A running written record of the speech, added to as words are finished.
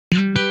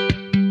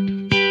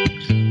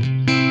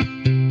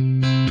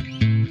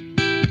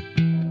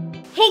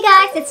Hey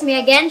guys, it's me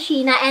again,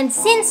 Sheena, and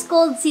since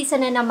cold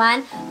season na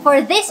naman, for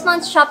this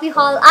month's Shopee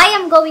haul, I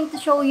am going to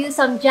show you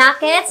some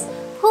jackets,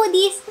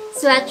 hoodies,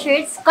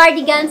 sweatshirts,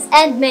 cardigans,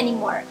 and many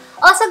more.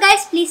 Also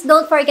guys, please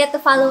don't forget to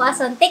follow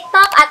us on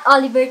TikTok at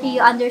olivertrio_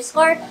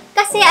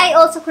 kasi I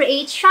also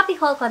create Shopee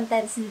haul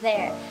contents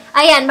there.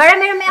 Ayan,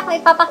 marami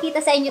ako ipapakita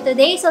sa inyo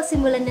today, so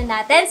simulan na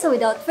natin. So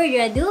without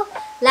further ado,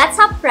 let's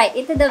hop right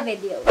into the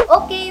video.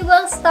 Okay,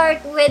 we'll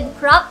start with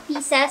crop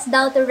pieces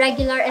down to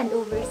regular and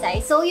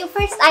oversized. So yung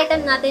first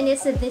item natin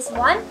is this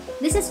one.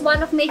 This is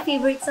one of my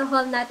favorites sa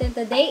haul natin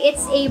today.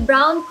 It's a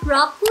brown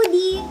crop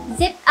hoodie,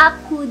 zip up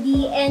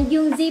hoodie, and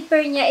yung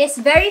zipper niya is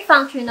very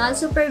functional.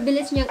 Super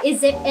bilis niyang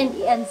i-zip and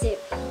i-unzip.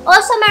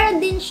 Also,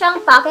 meron din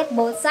siyang pocket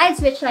both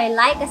sides, which I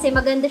like kasi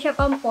maganda siya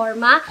pang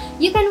forma.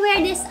 You can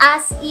wear this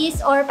as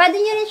is or pwede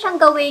nyo rin siyang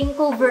gawing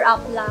cover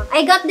up lang.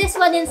 I got this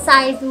one in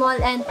size small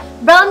and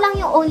brown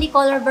lang yung only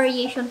color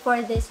variation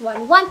for this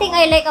one. One thing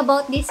I like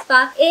about this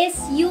pa is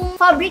yung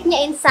fabric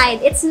niya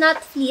inside. It's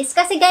not fleece.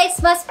 Kasi guys,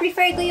 mas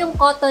prefer ko yung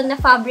cotton na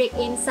fabric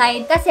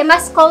inside kasi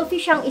mas comfy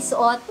siyang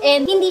isuot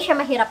and hindi siya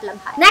mahirap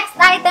labhan. Next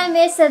item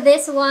is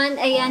this one.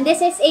 Ayan,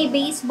 this is a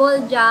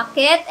baseball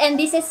jacket and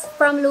this is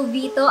from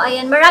Lovito.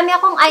 Ayan, marami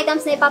akong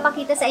items na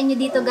ipapakita sa inyo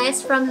dito guys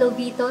from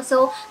Lovito.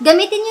 So,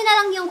 gamitin nyo na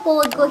lang yung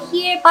code ko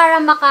here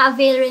para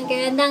maka-avail rin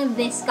kayo ng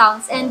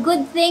discounts. And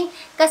good thing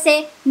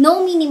kasi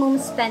no minimum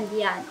spend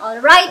yan.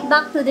 Alright,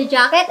 back to the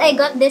jacket. I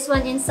got this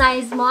one in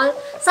size small.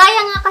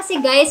 Sayang nga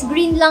kasi guys,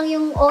 green lang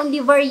yung only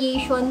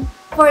variation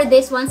for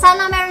this one.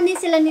 Sana meron din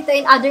sila nito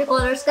in other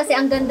colors kasi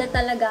ang ganda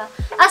talaga.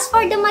 As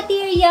for the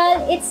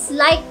material, it's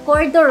like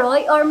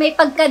corduroy or may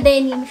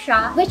pagka-denim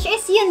siya, which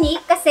is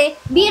unique kasi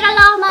bira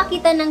lang ako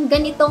makita ng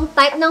ganitong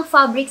type ng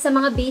fabric sa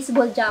mga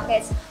baseball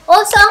jackets.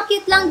 Also, ang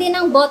cute lang din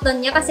ng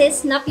button niya kasi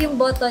snap yung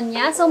button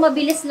niya. So,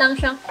 mabilis lang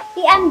siyang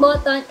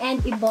i-unbutton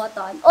and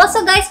i-button.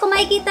 Also, guys, kung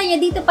makikita nyo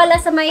dito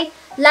pala sa may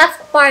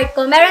left part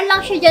ko, meron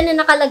lang siya dyan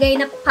na nakalagay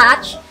na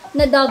patch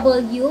na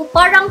W.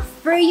 Parang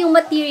fur yung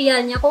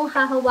material niya kung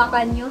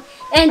hahawakan nyo.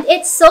 And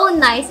it's so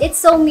nice.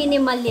 It's so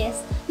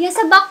minimalist. Yung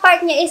sa back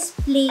part niya is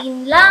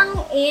plain lang.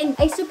 And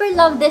I super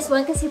love this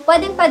one kasi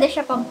pwede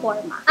siya pang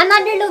forma.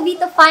 Another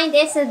Lovito find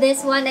is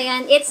this one.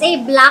 Ayan, it's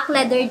a black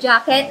leather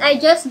jacket. I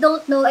just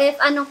don't know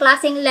if anong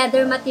klaseng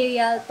leather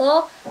material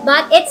to.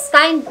 But it's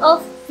kind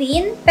of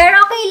thin. Pero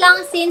okay lang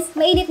since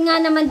mainit nga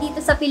naman dito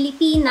sa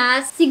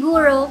Pilipinas.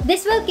 Siguro,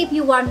 this will keep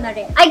you warm na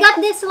rin. I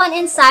got this one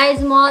in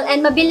size small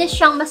and mabilis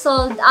siyang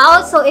ma-sold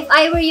out. So if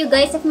I were you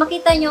guys, if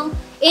makita nyong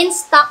in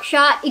stock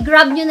siya,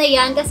 i-grab nyo na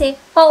yan kasi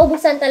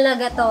paubusan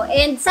talaga to.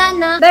 And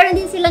sana, meron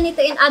din sila nito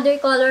in other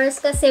colors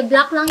kasi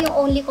black lang yung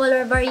only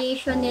color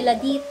variation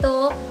nila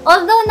dito.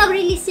 Although,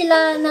 nag-release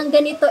sila ng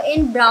ganito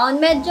in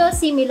brown, medyo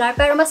similar,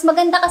 pero mas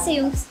maganda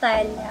kasi yung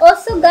style niya.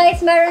 Also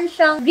guys, meron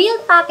siyang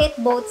real pocket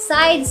both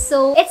sides,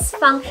 so it's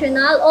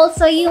functional.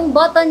 Also, yung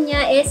button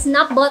niya is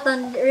snap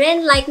button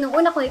rin like nung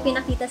una ko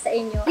ipinakita sa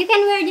inyo. You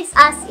can wear this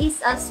as is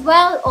as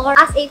well or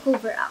as a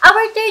cover up.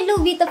 Our third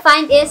Lovito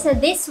find is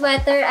this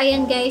sweater.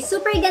 Ayan guys,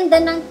 super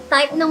ganda ng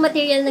type ng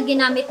material na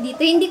ginamit dito.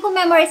 Hindi ko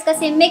memorize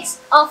kasi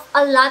mix of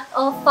a lot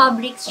of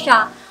fabrics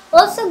siya.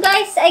 Also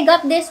guys, I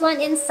got this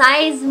one in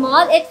size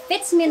small. It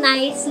fits me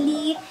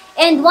nicely.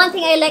 And one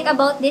thing I like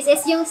about this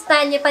is yung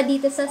style niya pa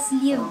dito sa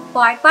sleeve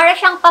part. Para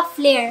siyang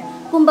pa-flare,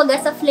 kumbaga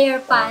sa flare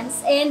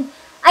pants. And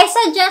I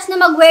suggest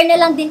na mag-wear na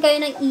lang din kayo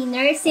ng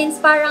inner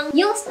since parang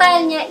yung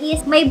style niya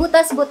is may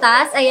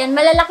butas-butas. Ayan,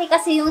 malalaki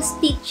kasi yung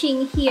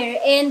stitching here.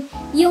 And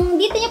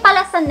yung dito niya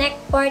pala sa neck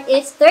part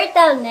is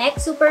turtleneck.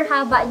 Super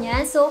haba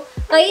niya. So,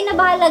 kayo na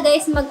bahala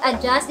guys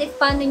mag-adjust if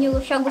paano nyo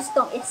siya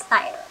gustong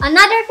i-style.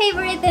 Another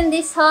favorite in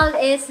this haul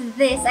is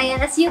this. Ayan,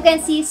 as you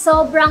can see,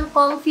 sobrang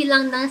comfy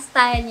lang ng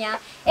style niya.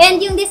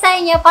 And yung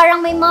design niya, parang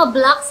may mga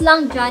blocks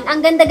lang dyan.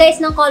 Ang ganda guys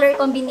ng color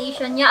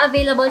combination niya.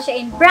 Available siya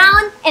in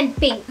brown and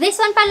pink.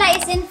 This one pala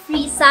is in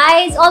free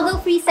size.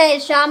 Although free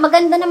size siya,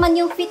 maganda naman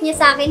yung fit niya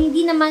sa akin.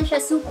 Hindi naman siya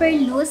super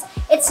loose.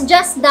 It's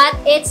just that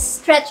it's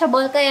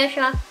stretchable. Kaya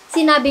siya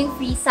sinabing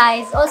free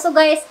size. Also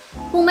guys,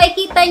 kung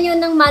makikita nyo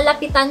ng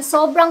malapitan,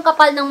 sobrang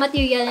kapal ng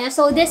material niya.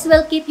 So this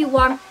will keep you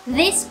warm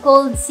this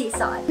cold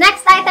season.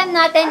 Next item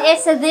natin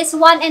is this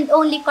one and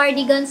only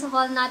cardigan sa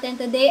haul natin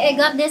today. I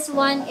got this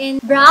one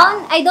in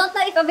brown. I don't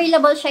know if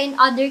available siya in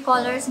other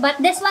colors, but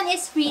this one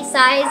is free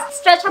size.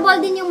 Stretchable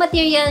din yung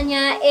material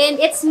niya and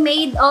it's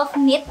made of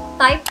knit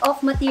type of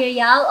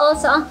material.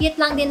 Also, ang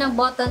cute lang din ng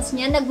buttons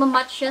niya.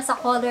 Nagmamatch siya sa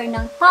color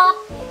ng top.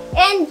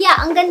 And yeah,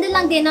 ang ganda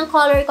lang din ng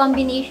color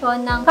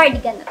combination ng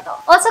cardigan na to.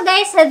 Also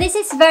guys, this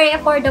is very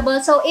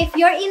affordable. So if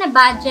you're in a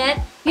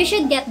budget, you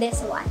should get this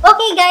one.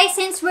 Okay guys,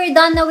 since we're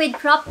done now with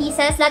crop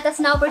pieces, let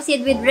us now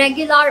proceed with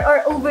regular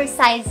or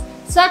oversized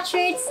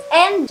sweatshirts,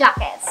 and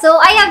jackets. So,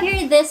 I have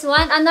here this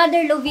one,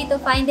 another Lovito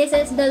find. This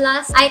is the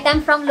last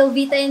item from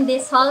Lovito in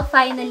this haul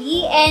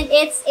finally, and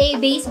it's a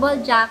baseball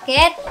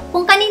jacket.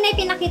 Kung kanina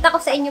pinakita ko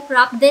sa inyo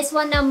crop, this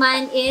one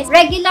naman is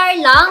regular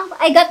lang.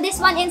 I got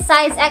this one in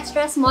size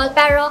extra small,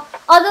 pero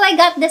although I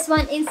got this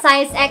one in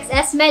size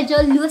XS, medyo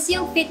loose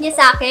yung fit niya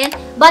sa akin,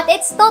 but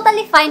it's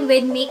totally fine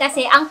with me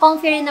kasi ang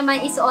comfy rin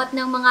naman isuot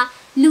ng mga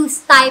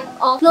loose type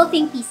of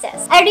clothing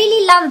pieces. I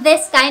really love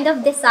this kind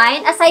of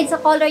design. Aside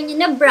sa color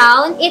niya na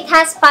brown, it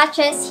has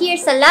patches here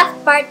sa left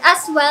part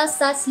as well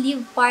sa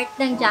sleeve part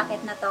ng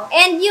jacket na to.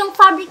 And yung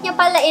fabric niya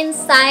pala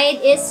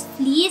inside is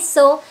fleece,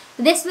 so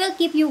this will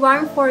keep you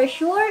warm for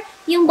sure.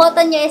 Yung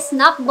button niya is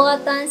snap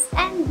buttons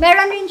and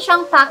meron rin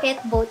siyang pocket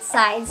both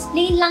sides.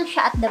 Plain lang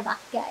siya at the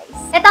back, guys.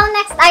 Itong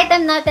next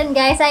item natin,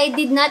 guys, I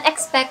did not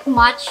expect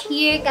much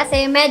here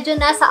kasi medyo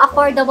nasa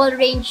affordable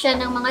range siya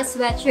ng mga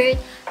sweatshirt.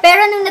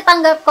 Pero nung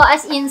natanggap ko,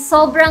 as in,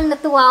 sobrang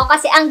natuwa ako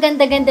kasi ang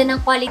ganda-ganda ng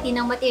quality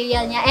ng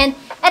material niya. And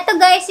eto,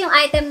 guys, yung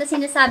item na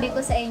sinasabi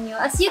ko sa inyo.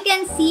 As you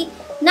can see,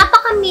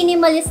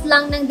 napaka-minimalist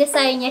lang ng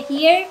design niya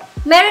here.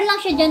 Meron lang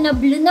siya dyan na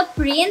blue na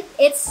print.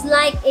 It's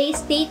like a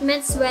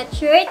statement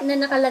sweatshirt na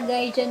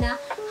nakalagay dyan na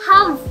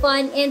have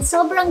fun. And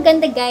sobrang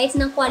ganda, guys,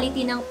 ng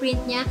quality ng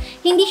print niya.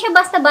 Hindi siya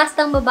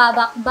basta-bastang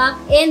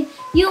mababakbak. And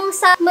yung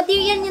sa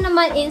material niya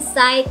naman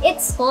inside,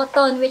 it's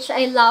cotton, which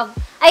I love.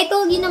 I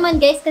told you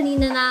naman, guys,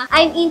 kanina na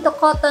I'm into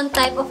cotton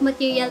type of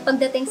material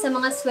pagdating sa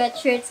mga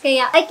sweatshirts.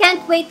 Kaya I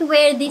can't wait to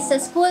wear this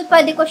sa school.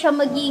 Pwede ko siya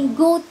maging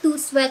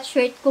go-to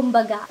sweatshirt,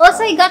 kumbaga.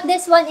 Also, I got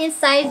this one in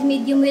size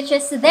medium, which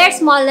is their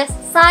smallest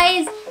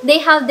size.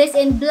 They have this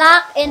in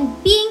black and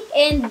pink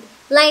and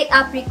light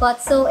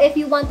apricot. So, if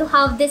you want to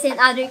have this in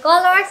other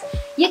colors,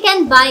 you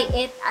can buy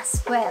it as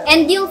well.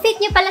 And yung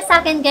fit niya pala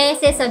sa akin, guys,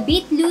 is a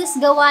bit loose.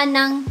 Gawa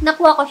ng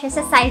nakuha ko siya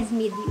sa size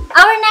medium.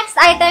 Our next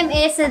item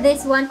is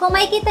this one. Kung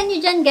makikita nyo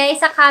dyan,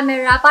 guys, sa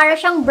camera, para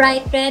siyang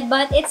bright red,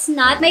 but it's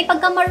not. May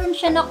pagka-maroon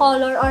siya na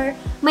color or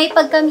may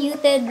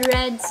pagka-muted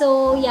red.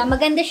 So, yeah,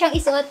 maganda siyang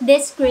isuot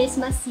this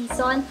Christmas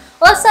season.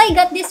 Also, I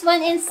got this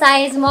one in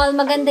size small.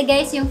 Maganda,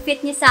 guys, yung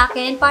fit niya sa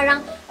akin.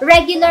 Parang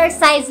regular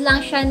size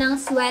lang siya ng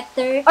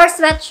sweater or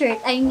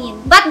sweatshirt, I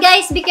mean. But,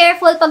 guys, be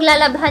careful pag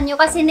lalabhan nyo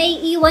kasi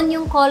naiiwan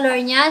yung color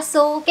niya.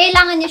 So,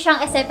 kailangan nyo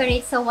siyang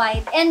i-separate sa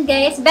white. And,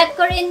 guys, bet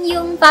ko rin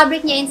yung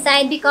fabric niya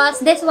inside because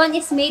this one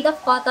is made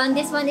of cotton.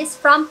 This one is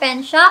from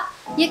Pen Shop.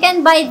 You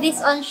can buy this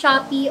on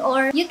Shopee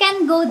or you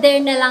can go there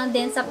na lang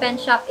din sa Pen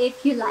Shop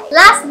if you like.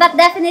 Last but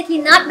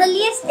definitely not the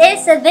least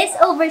is this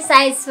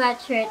oversized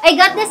sweatshirt. I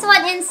got this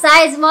one in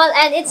size small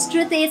and it's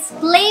true to its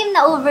claim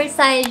na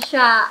oversized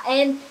siya.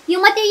 And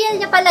yung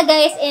material niya pala,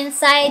 guys,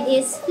 inside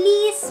is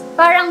fleece.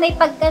 Parang may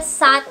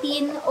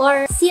pagka-satin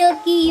or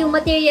silky yung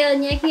material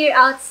niya here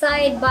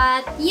outside.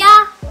 But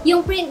yeah,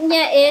 yung print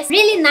niya is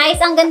really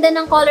nice. Ang ganda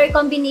ng color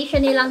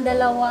combination nilang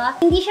dalawa.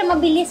 Hindi siya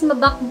mabilis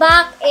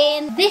mabakbak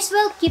and this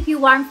will keep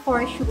you warm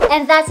for sure.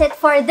 And that's it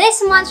for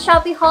this month's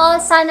Shopee haul.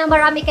 Sana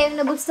marami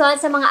kayong nagustuhan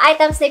sa mga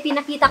items na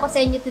ipinakita ko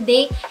sa inyo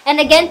today. And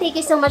again, thank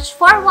you so much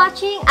for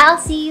watching. I'll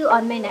see you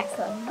on my next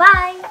one.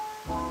 Bye!